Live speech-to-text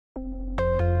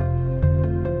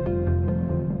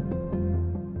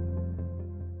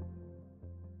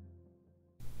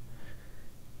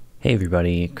Hey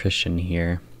everybody, Christian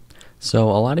here. So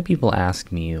a lot of people ask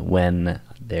me when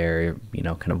they're,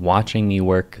 kind of watching me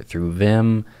work through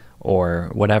Vim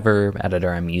or whatever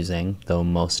editor I'm using, though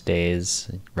most days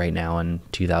right now in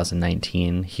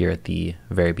 2019, here at the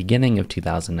very beginning of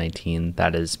 2019,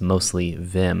 that is mostly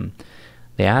Vim.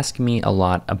 They ask me a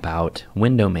lot about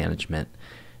window management.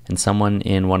 And someone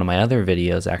in one of my other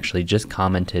videos actually just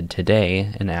commented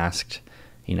today and asked,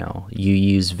 you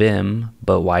use Vim,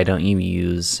 but why don't you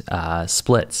use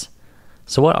splits?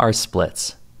 So what are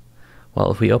splits?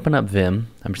 Well, if we open up Vim,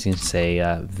 I'm just going to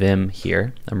say Vim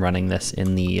here. I'm running this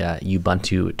in the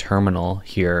Ubuntu terminal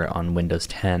here on Windows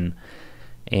 10.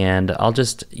 And I'll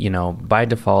just, by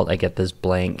default, I get this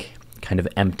blank kind of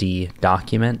empty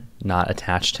document, not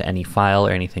attached to any file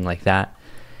or anything like that.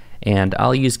 And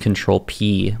I'll use Control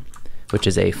P, which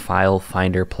is a file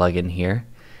finder plugin here,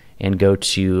 and go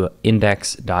to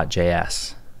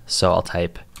index.js. So I'll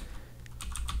type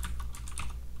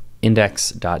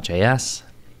index.js.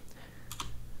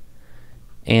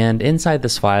 And inside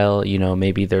this file,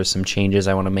 maybe there's some changes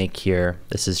I want to make here.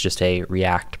 This is just a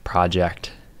React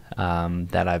project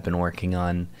that I've been working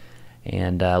on.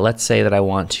 And let's say that I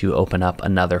want to open up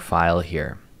another file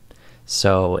here.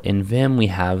 So in Vim, we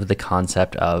have the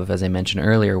concept of, as I mentioned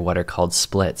earlier, what are called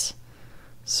splits.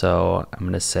 So I'm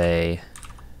going to say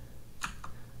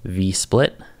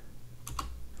vsplit.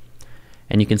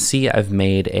 And you can see I've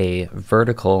made a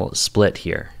vertical split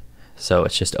here. So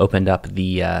it's just opened up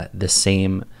the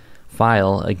same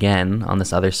file again on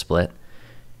this other split.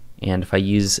 And if I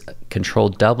use Control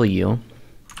W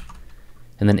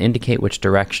and then indicate which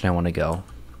direction I want to go.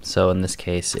 So in this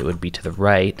case, it would be to the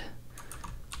right.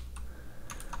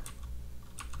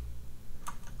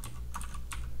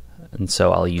 And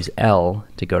so I'll use L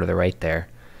to go to the right there.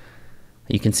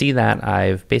 You can see that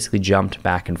I've basically jumped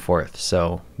back and forth.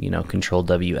 So, Control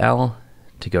WL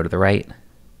to go to the right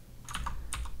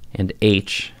and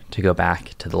H to go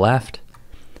back to the left.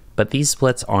 But these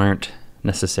splits aren't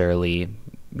necessarily,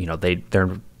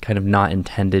 they're kind of not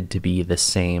intended to be the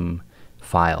same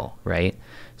file, right?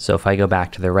 So if I go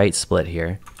back to the right split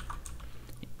here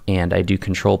and I do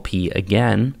Control P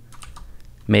again,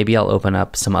 maybe I'll open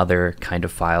up some other kind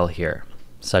of file here,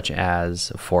 such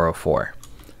as 404.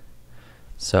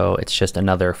 So it's just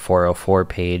another 404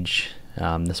 page.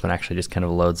 This one actually just kind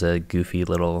of loads a goofy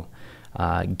little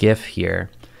GIF here.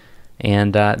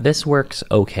 And this works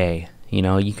okay.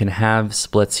 You can have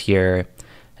splits here,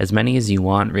 as many as you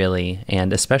want really,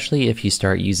 and especially if you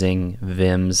start using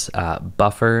Vim's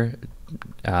buffer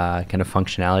kind of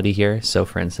functionality here. So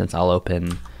for instance, I'll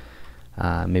open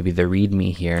maybe the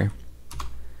README here.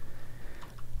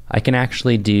 I can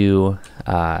actually do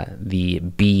the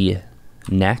B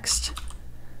next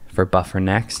for buffer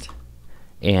next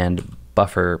and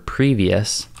buffer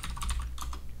previous,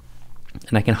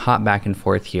 and I can hop back and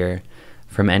forth here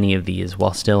from any of these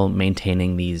while still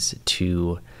maintaining these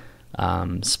two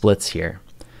splits here.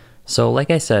 So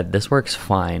like I said, this works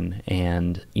fine,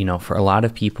 and for a lot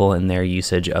of people in their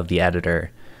usage of the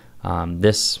editor,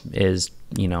 this is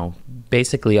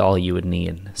basically all you would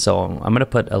need. So I'm going to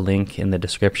put a link in the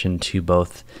description to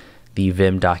both the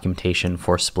Vim documentation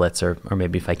for splits, or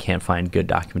maybe if I can't find good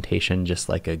documentation, just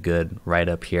like a good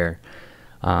write-up here.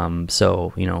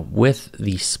 So with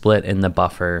the split and the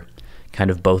buffer,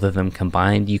 kind of both of them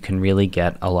combined, you can really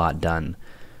get a lot done.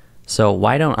 So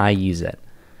why don't I use it?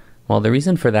 Well, the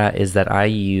reason for that is that I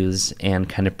use and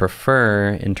kind of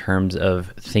prefer, in terms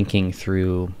of thinking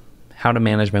through how to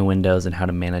manage my windows and how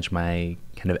to manage my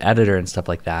kind of editor and stuff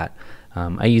like that,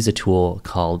 I use a tool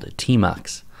called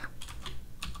Tmux.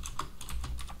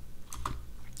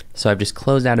 So I've just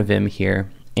closed out of Vim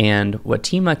here, and what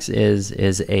Tmux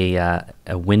is a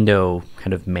window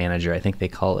kind of manager. I think they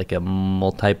call it like a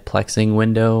multiplexing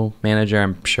window manager.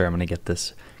 I'm sure I'm going to get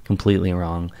this completely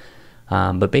wrong.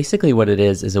 But basically what it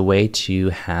is a way to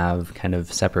have kind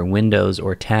of separate windows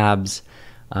or tabs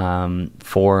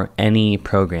for any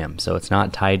program. So it's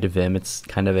not tied to Vim. It's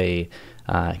kind of a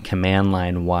command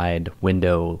line wide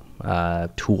window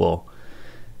tool.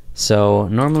 So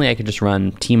normally I could just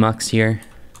run Tmux here,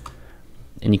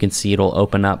 and you can see it'll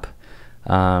open up.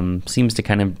 Seems to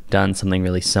kind of done something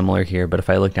really similar here, but if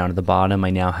I look down at the bottom,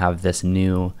 I now have this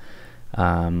new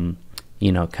kind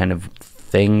of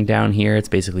thing down here. It's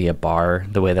basically a bar.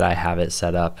 The way that I have it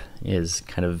set up is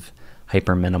kind of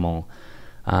hyper minimal.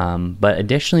 But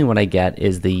additionally, what I get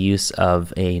is the use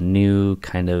of a new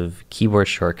kind of keyboard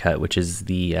shortcut, which is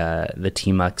the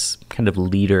Tmux kind of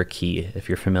leader key. If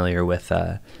you're familiar with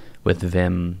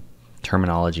Vim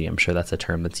terminology, I'm sure that's a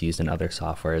term that's used in other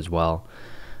software as well.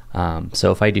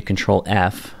 So if I do Control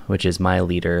F, which is my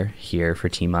leader here for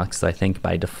Tmux, I think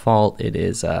by default it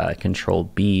is Control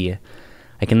B.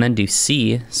 I can then do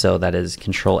C, so that is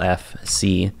Control F,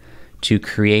 C, to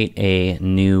create a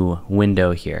new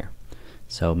window here.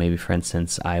 So maybe, for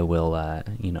instance, I will,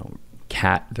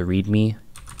 cat the README,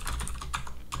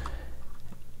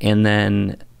 and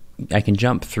then I can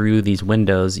jump through these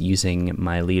windows using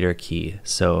my leader key.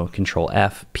 So Control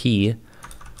F, P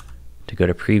to go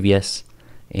to previous,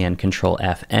 and Control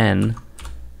Fn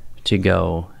to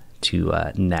go to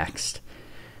next.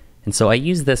 And so I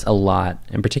use this a lot.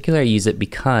 In particular, I use it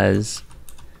because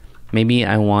maybe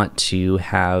I want to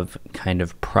have kind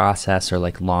of process or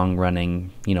like long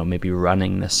running, maybe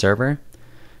running the server.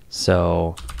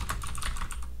 So,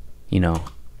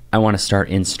 I want to start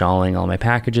installing all my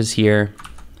packages here.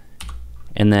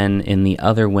 And then in the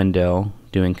other window,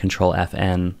 doing Control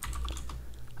Fn,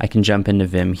 I can jump into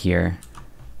Vim here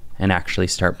and actually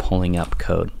start pulling up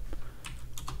code.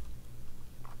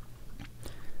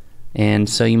 And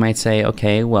so you might say,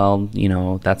 okay, well,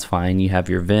 that's fine. You have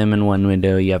your Vim in one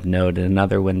window, you have Node in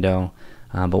another window,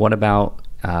 but what about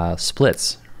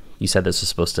splits? You said this was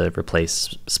supposed to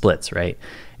replace splits, right?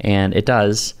 And it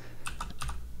does.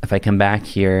 If I come back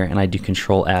here and I do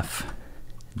Control F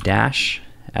dash,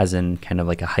 as in kind of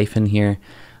like a hyphen here,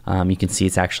 you can see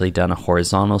it's actually done a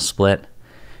horizontal split.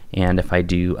 And if I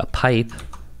do a pipe,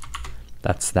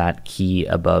 that's that key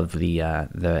above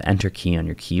the enter key on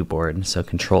your keyboard. So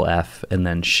Control F and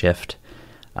then Shift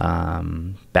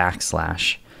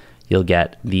backslash, you'll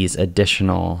get these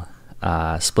additional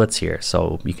splits here.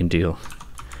 So you can do,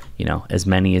 as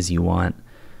many as you want,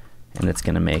 and it's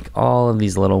going to make all of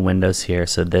these little windows here.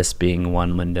 So this being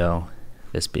one window,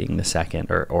 this being the second,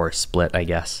 or split, I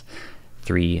guess,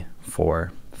 3,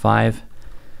 4, 5.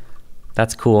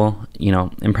 That's cool.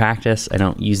 In practice, I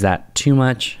don't use that too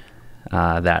much.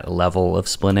 That level of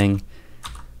splitting.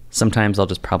 Sometimes I'll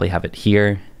just probably have it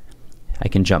here. I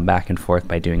can jump back and forth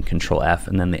by doing Control F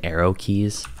and then the arrow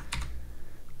keys.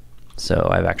 So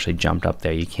I've actually jumped up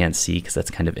there. You can't see because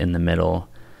that's kind of in the middle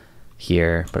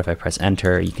here, but if I press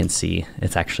enter, you can see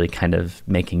it's actually kind of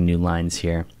making new lines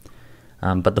here.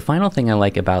 But the final thing I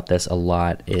like about this a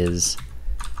lot is,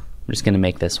 I'm just going to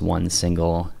make this one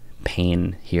single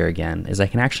pane here again, is I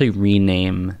can actually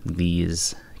rename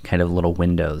these kind of little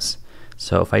windows.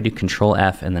 So if I do Control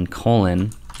F and then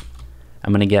colon,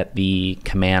 I'm going to get the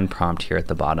command prompt here at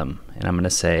the bottom, and I'm going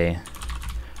to say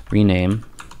rename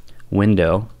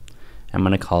window. I'm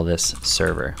going to call this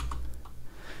server.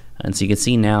 And so you can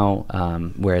see now,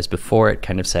 whereas before it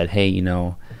kind of said, hey,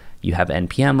 you have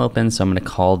npm open, so I'm going to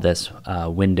call this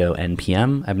window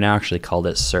npm. I've now actually called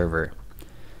it server.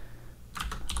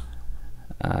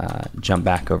 Jump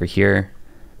back over here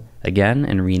again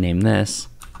and rename this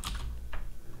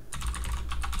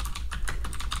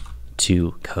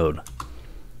to code.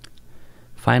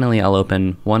 Finally, I'll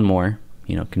open one more,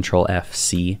 Control F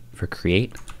C for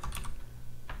create.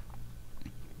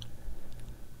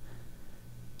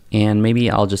 And maybe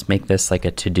I'll just make this like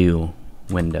a to-do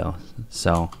window.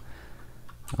 So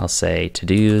I'll say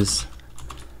to-dos,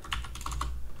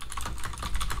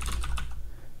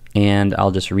 and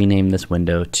I'll just rename this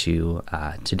window to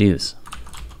to-dos.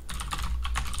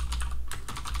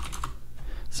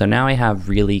 So now I have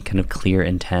really kind of clear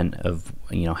intent of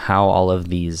how all of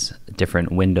these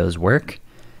different windows work,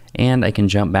 and I can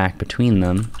jump back between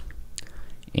them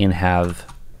and have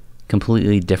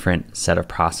completely different set of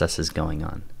processes going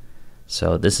on.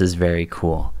 So this is very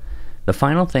cool. The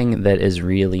final thing that is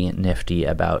really nifty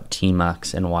about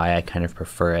Tmux and why I kind of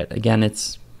prefer it, again,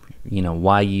 it's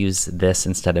why use this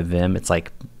instead of Vim? It's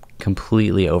like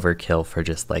completely overkill for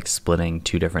just like splitting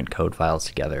two different code files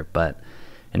together, but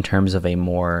in terms of a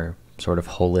more sort of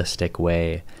holistic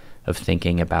way of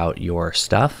thinking about your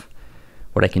stuff,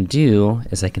 what I can do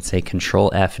is I can say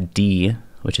Control F-D,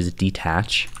 which is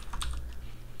detach,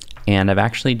 and I've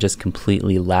actually just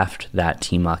completely left that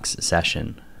Tmux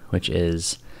session, which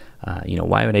is,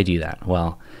 why would I do that?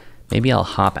 Well, maybe I'll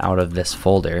hop out of this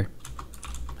folder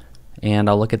and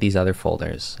I'll look at these other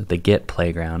folders. The Git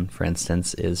playground, for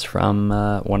instance, is from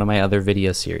one of my other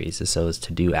video series, so is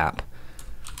To-Do app.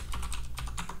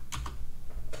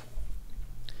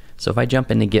 So if I jump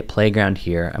into Git playground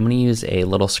here, I'm going to use a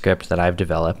little script that I've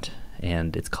developed,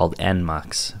 and it's called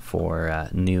nmux for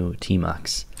new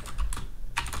Tmux.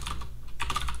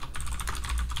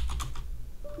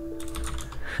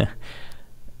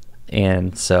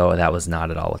 And so that was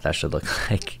not at all what that should look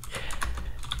like.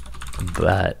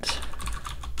 But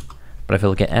if I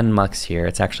look at nmux here,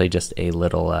 it's actually just a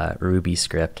little Ruby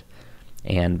script.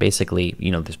 And basically,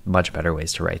 there's much better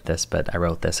ways to write this, but I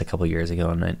wrote this a couple years ago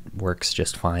and it works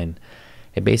just fine.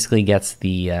 It basically gets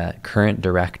the current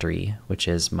directory, which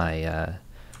is my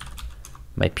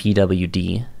my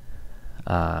pwd,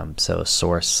 so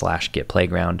source/git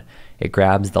playground. It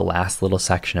grabs the last little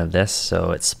section of this,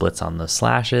 so it splits on those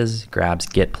slashes, grabs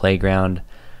git playground,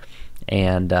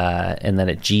 and then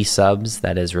it gsubs,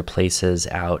 that is, replaces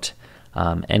out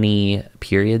any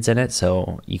periods in it.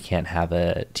 So you can't have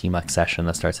a Tmux session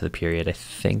that starts with a period, I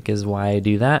think is why I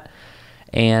do that.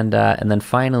 And then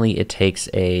finally it takes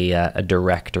a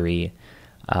directory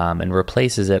and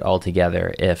replaces it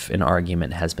altogether if an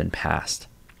argument has been passed.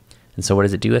 And so what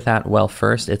does it do with that? Well,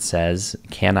 first it says,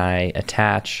 can I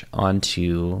attach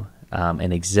onto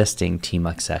an existing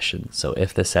Tmux session? So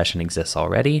if the session exists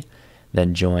already,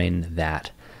 then join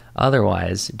that.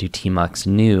 Otherwise, do Tmux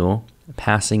new,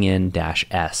 passing in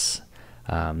 -s,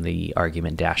 the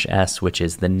argument -s, which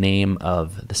is the name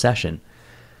of the session.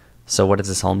 So what does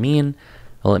this all mean?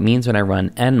 Well, it means when I run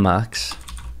nmux,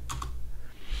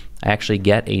 I actually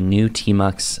get a new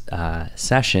Tmux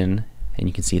session, and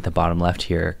you can see at the bottom left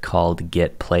here, called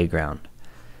git playground.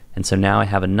 And so now I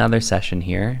have another session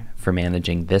here for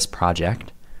managing this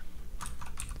project.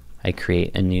 I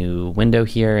create a new window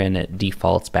here and it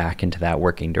defaults back into that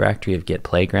working directory of git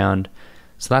playground.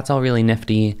 So that's all really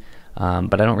nifty,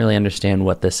 but I don't really understand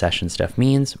what this session stuff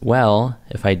means. Well,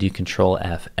 if I do Control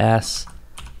Fs,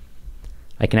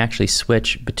 I can actually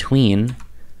switch between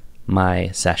my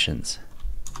sessions.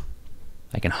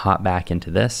 I can hop back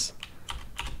into this.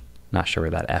 Not sure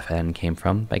where that FN came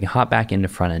from, but I can hop back into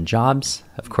front-end jobs.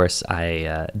 Of course,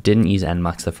 I didn't use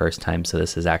nmux the first time, so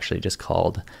this is actually just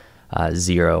called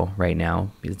 0 right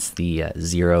now. It's the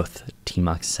 0th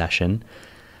Tmux session.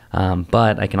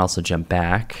 But I can also jump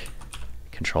back,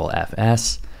 Control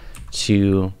Fs,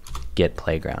 to git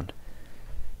playground.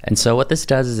 And so what this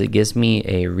does is it gives me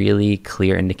a really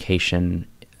clear indication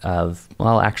of,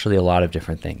 well, actually a lot of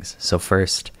different things. So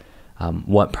first,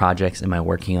 what projects am I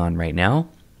working on right now?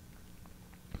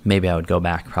 Maybe I would go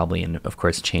back probably and of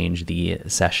course change the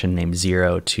session name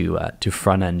 0 to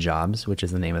front-end jobs, which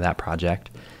is the name of that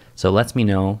project. So it lets me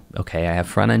know, okay, I have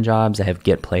front-end jobs, I have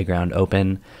git playground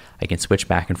open, I can switch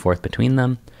back and forth between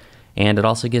them. And it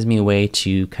also gives me a way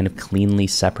to kind of cleanly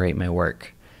separate my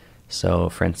work. So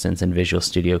for instance, in Visual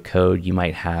Studio Code, you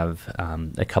might have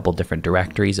a couple different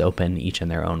directories open, each in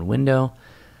their own window.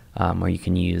 Or you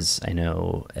can use, I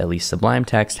know at least Sublime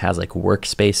Text has like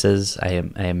workspaces.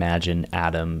 I imagine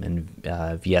Atom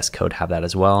and VS Code have that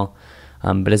as well.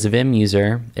 But as a Vim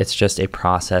user, it's just a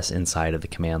process inside of the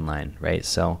command line, right?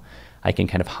 So I can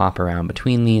kind of hop around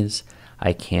between these.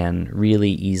 I can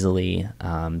really easily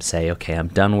say, okay, I'm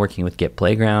done working with git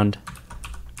playground.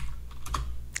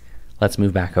 Let's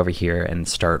move back over here and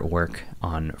start work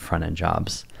on front-end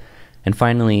jobs. And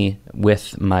finally,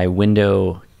 with my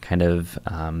window kind of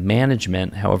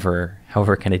management, however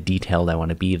kind of detailed I want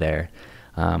to be there,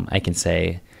 I can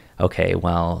say, okay,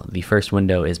 well, the first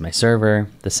window is my server,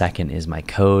 the second is my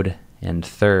code, and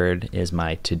third is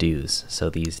my to-dos, so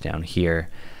these down here.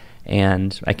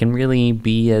 And I can really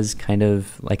be as kind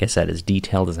of, like I said, as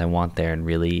detailed as I want there and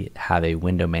really have a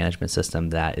window management system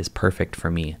that is perfect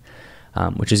for me,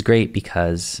 which is great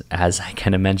because, as I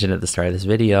kind of mentioned at the start of this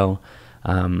video,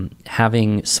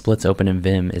 having splits open in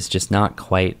Vim is just not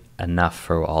quite enough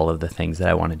for all of the things that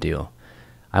I want to do.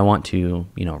 I want to,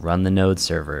 run the node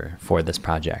server for this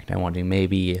project. I want to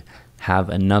maybe have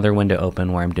another window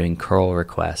open where I'm doing curl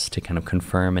requests to kind of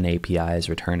confirm an API is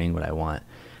returning what I want.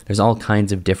 There's all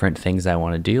kinds of different things I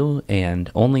want to do,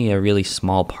 and only a really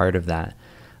small part of that,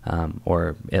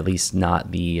 or at least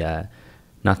not the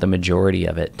majority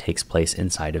of it, takes place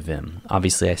inside of Vim.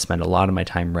 Obviously, I spend a lot of my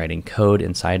time writing code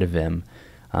inside of Vim,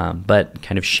 but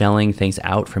kind of shelling things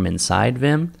out from inside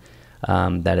Vim,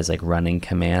 that is like running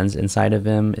commands inside of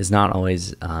Vim, is not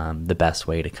always the best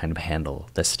way to kind of handle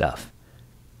this stuff.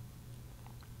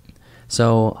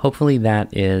 So hopefully that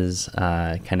is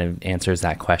kind of answers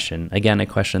that question. Again, a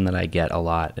question that I get a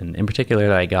lot, and in particular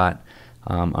that I got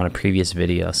on a previous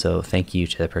video, so thank you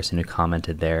to the person who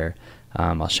commented there.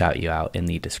 I'll shout you out in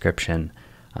the description.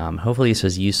 Hopefully this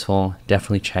was useful.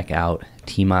 Definitely check out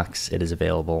Tmux. It is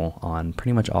available on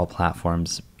pretty much all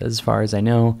platforms as far as I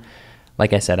know.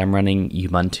 Like I said, I'm running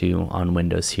Ubuntu on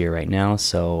Windows here right now,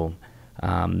 so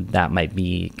that might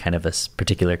be kind of a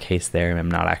particular case there.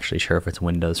 I'm not actually sure if it's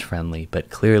Windows friendly,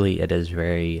 but clearly it is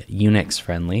very Unix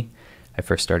friendly. I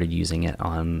first started using it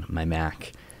on my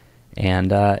Mac,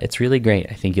 and it's really great.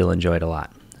 I think you'll enjoy it a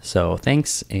lot. So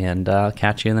thanks, and I'll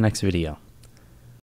catch you in the next video.